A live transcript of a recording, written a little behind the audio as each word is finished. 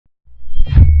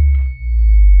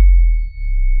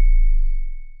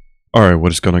Alright,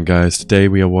 what is going on, guys? Today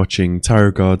we are watching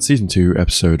Tarot God Season 2,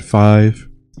 Episode 5.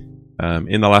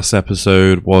 In the last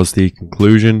episode was the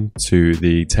conclusion to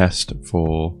the test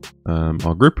for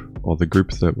our group, or the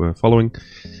group that we're following.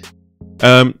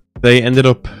 They ended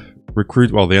up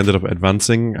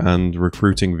advancing and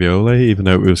recruiting Viola, even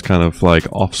though it was kind of like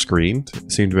off-screen.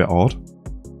 It seemed a bit odd,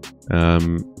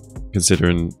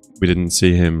 considering we didn't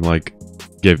see him like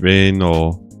give in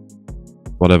or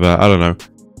whatever. I don't know.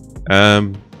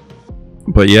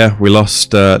 But yeah, we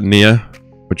lost Nia,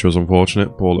 which was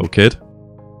unfortunate. Poor little kid.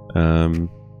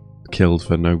 Killed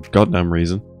for no goddamn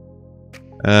reason.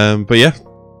 But yeah,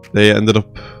 they ended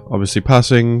up obviously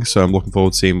passing, so I'm looking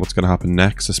forward to seeing what's going to happen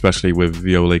next, especially with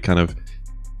Viola kind of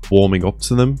warming up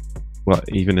to them. Well,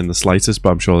 even in the slightest, but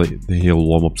I'm sure he'll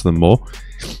warm up to them more.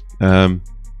 And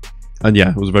yeah,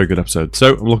 it was a very good episode.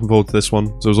 So I'm looking forward to this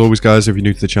one. So as always, guys, if you're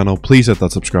new to the channel, please hit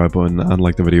that subscribe button and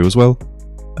like the video as well.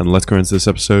 And let's go into this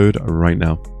episode right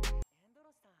now.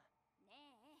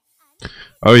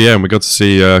 Oh yeah, and we got to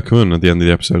see KHUN at the end of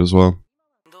the episode as well.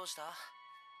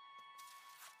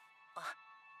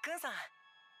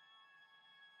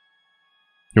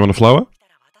 You want a flower?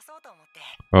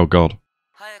 Oh god.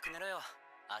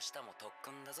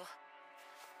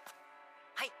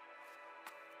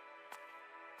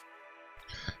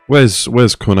 Where's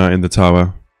KHUN at in the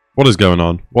tower? What is going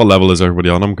on? What level is everybody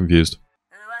on? I'm confused.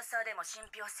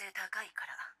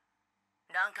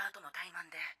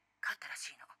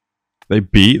 They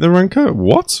beat the ranker?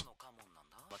 What?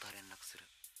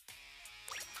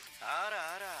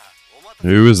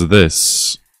 Who is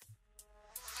this?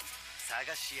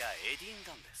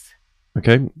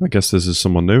 Okay, I guess this is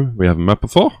someone new we haven't met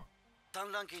before.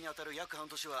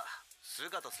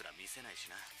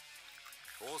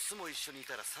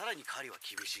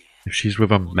 If she's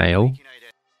with a male?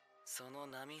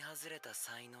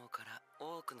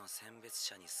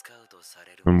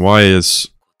 And why is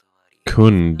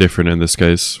KHUN different in this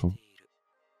case? Ooh,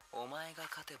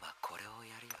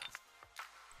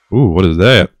 what is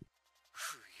that?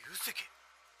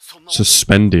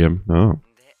 Suspendium. Oh.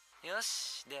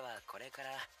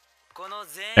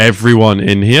 Everyone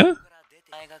in here?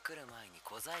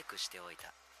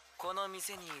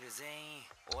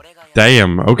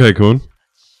 Damn, okay, KHUN.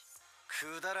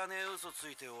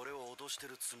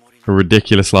 A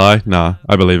ridiculous lie? Nah,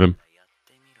 I believe him.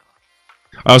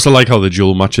 I also like how the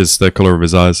jewel matches the color of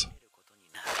his eyes.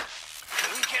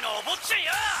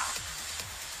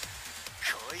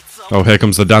 Oh, here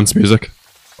comes the dance music.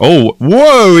 Oh,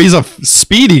 whoa, he's a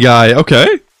speedy guy.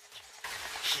 Okay.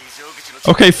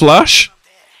 Okay, Flash.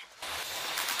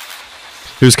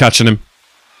 Who's catching him?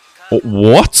 Oh,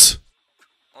 what?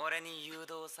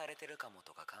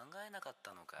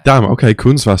 Damn, okay,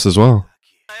 KHUN's fast as well.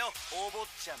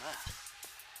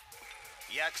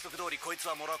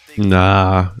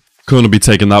 Nah, KHUN will be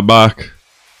taking that back.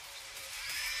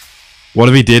 What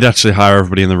if he did actually hire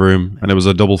everybody in the room and it was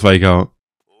a double fake out?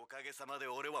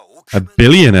 A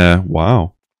billionaire?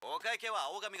 Wow.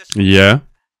 Yeah.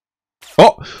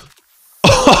 Oh!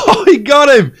 Oh, he got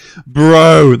him!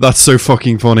 Bro, that's so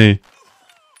fucking funny.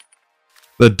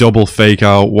 The double fake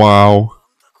out, wow.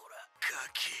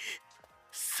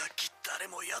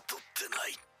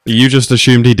 You just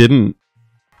assumed he didn't.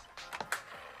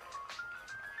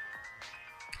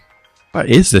 What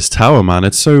is this tower, man?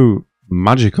 It's so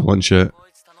magical and shit.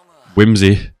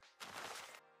 Whimsy.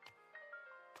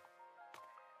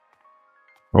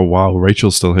 Oh wow,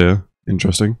 Rachel's still here.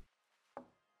 Interesting.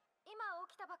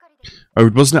 Oh,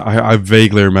 wasn't it? I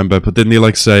vaguely remember, but didn't he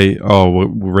like say, oh,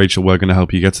 Rachel, we're going to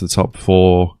help you get to the top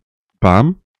 4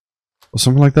 BAM? Or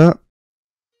something like that?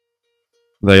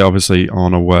 They obviously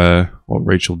aren't aware what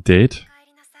Rachel did.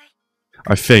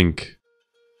 I think.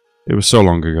 It was so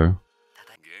long ago.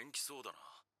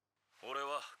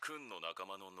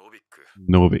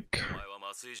 Novik.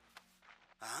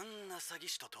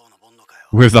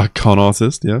 With that con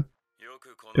artist, yeah.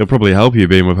 It'll probably help you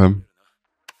being with him.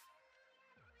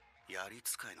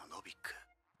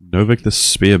 Novik the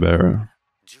Spearbearer.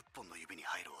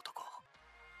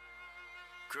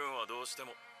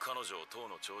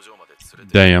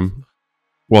 Damn.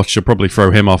 Watch, she'll probably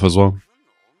throw him off as well.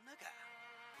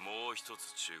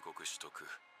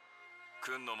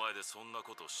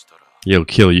 He'll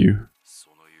kill you.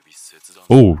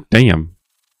 Oh, damn.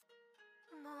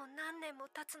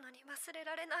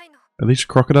 Are these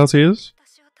crocodile tears?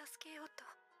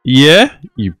 Yeah?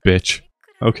 You bitch.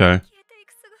 Okay.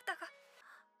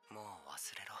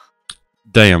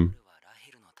 Damn.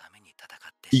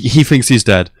 He thinks he's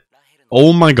dead.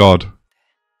 Oh my god.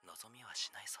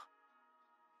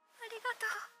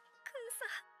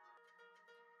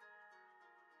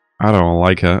 I don't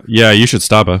like her. Yeah, you should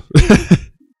stab her.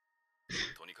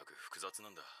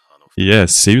 Yeah, it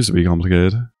seems to be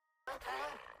complicated.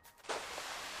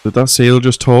 Did that seal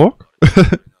just talk?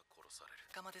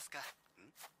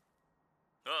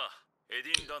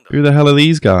 Who the hell are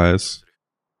these guys?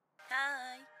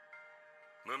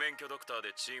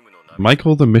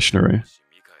 Michael the missionary.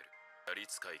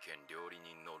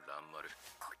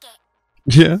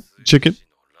 Yeah, chicken.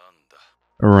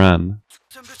 Iran.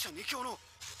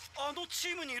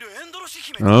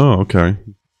 Oh, okay.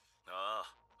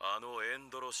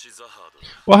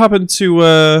 What happened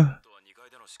to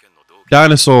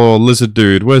dinosaur lizard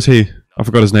dude? Where's he? I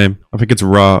forgot his name. I think it's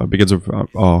Ra. It begins with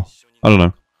oh, I don't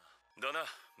know.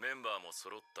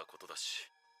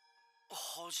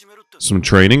 Some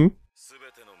training?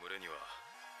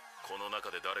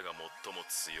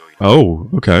 Oh,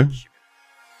 okay.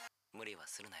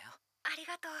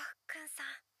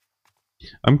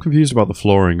 I'm confused about the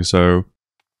flooring, so...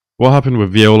 What happened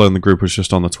with Viola and the group was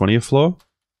just on the 20th floor?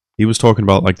 He was talking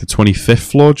about, like, the 25th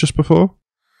floor just before?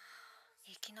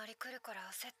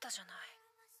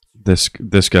 This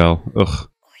girl. Ugh.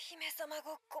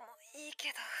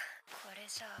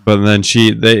 But then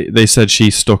they said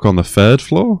she's stuck on the 3rd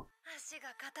floor?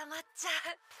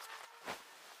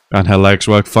 And her legs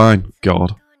work fine.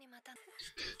 God.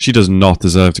 She does not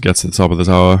deserve to get to the top of the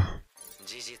tower.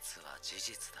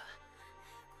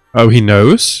 Oh, he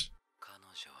knows?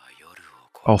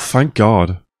 Oh, thank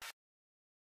God.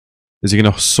 Is he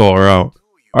gonna sort her out?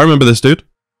 I remember this dude.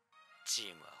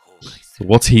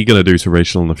 What's he gonna do to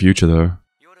Rachel in the future, though?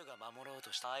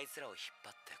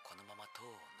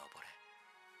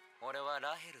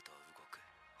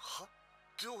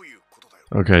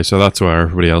 Okay, so that's where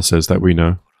everybody else is that we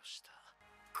know.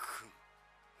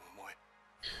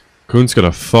 KHUN's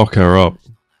gonna fuck her up.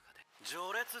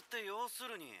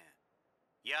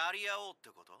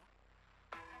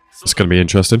 It's gonna be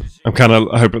interesting. I'm kind of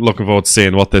looking forward to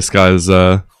seeing what this guy's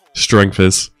strength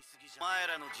is.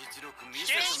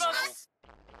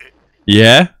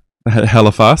 Yeah?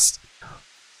 Hella fast.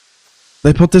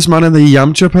 They put this man in the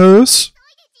Yamcha pose?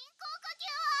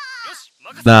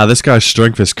 Nah, this guy's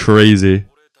strength is crazy.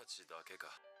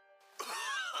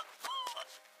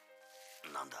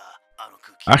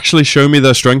 Actually, show me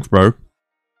their strength, bro.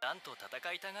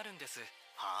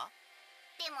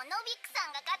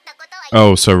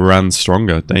 Oh, so Ran's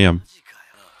stronger. Damn.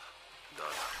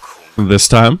 This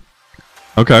time?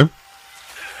 Okay.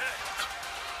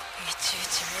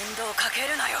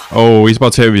 Oh, he's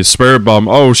about to hit with his spirit bomb.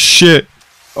 Oh, shit.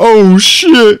 Oh,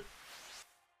 shit.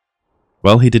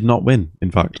 Well, he did not win, in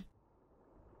fact.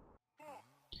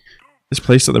 This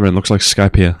place that they're in looks like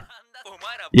Skypiea.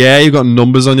 Yeah, you got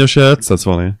numbers on your shirts. That's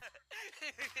funny.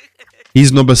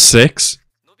 He's number 6.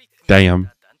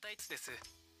 Damn.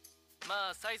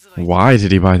 Why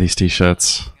did he buy these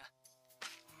t-shirts?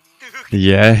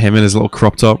 Yeah, him and his little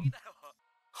crop top.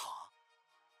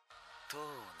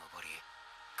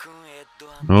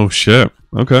 Oh shit.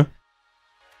 Okay.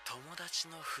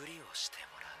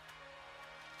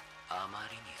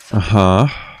 Uh-huh.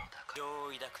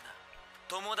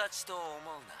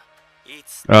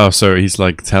 Oh, so he's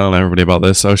like telling everybody about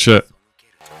this. Oh shit.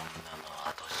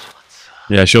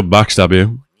 Yeah, she'll backstab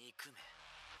you.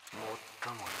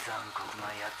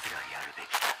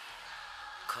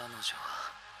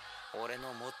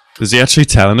 Is he actually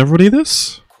telling everybody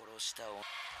this?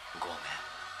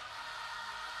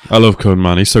 I love KHUN,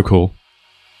 man. He's so cool.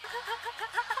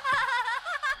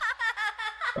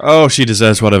 Oh, she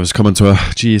deserves whatever's coming to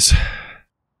her. Jeez.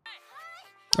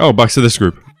 Oh, back to this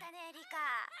group.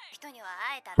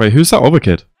 Wait, who's that other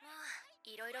kid?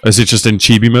 Is he just in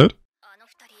chibi mode?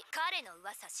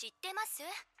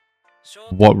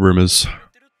 What rumors?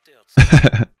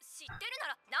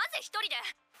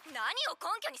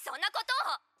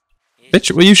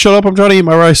 Bitch, will you shut up? I'm trying to eat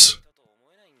my rice.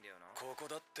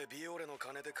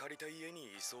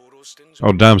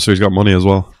 Oh damn, so he's got money as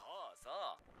well.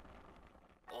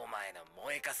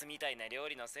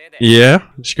 Yeah?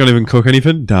 She can't even cook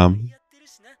anything? Damn.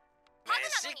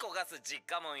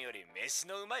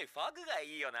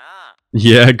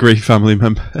 Yeah, great family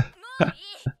member.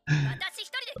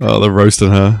 Oh, they're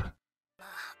roasting her.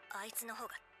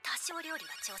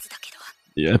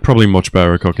 Yeah, probably much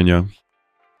better at cooking, yeah.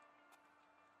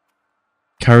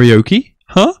 Karaoke?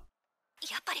 Huh?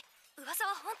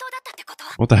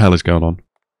 What the hell is going on?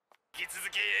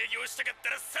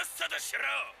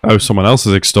 Oh, someone else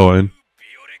is extorting.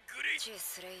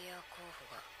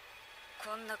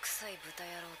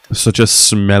 Such a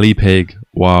smelly pig.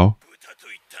 Wow.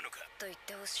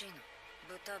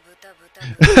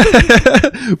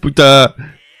 Buta.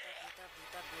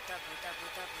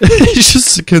 He's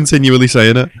just continually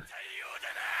saying it.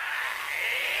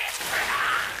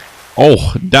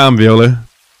 Oh, damn, Viola.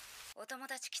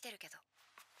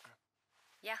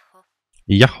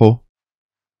 Yahoo.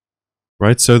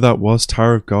 Right, so that was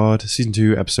Tower of God, Season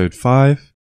 2, Episode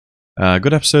 5.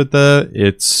 Good episode there.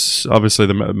 It's obviously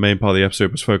the main part of the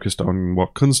episode was focused on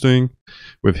what KHUN's doing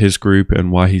with his group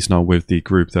and why he's not with the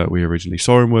group that we originally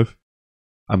saw him with.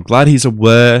 I'm glad he's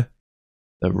aware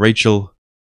that Rachel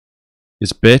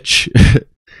is bitch.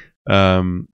 I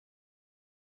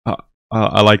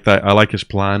like that. I like his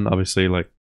plan, obviously, like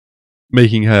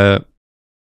making her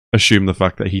assume the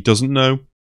fact that he doesn't know.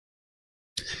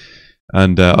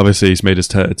 And obviously he's made his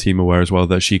team aware as well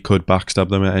that she could backstab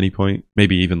them at any point,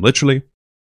 maybe even literally.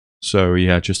 So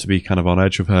yeah, just to be kind of on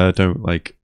edge of her, don't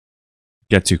like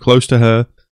get too close to her.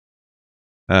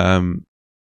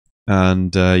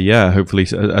 Yeah, hopefully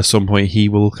at some point he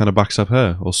will kind of backstab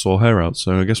her or saw her out.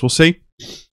 So I guess we'll see.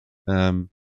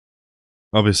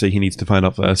 Obviously he needs to find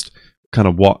out first kind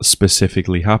of what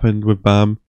specifically happened with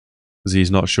Bam, because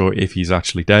he's not sure if he's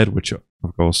actually dead, which of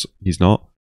course he's not.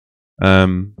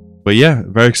 But yeah,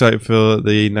 very excited for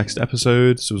the next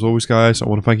episode. So as always, guys, I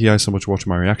want to thank you guys so much for watching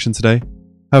my reaction today.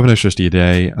 Have a nice rest of your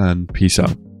day, and peace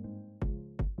out.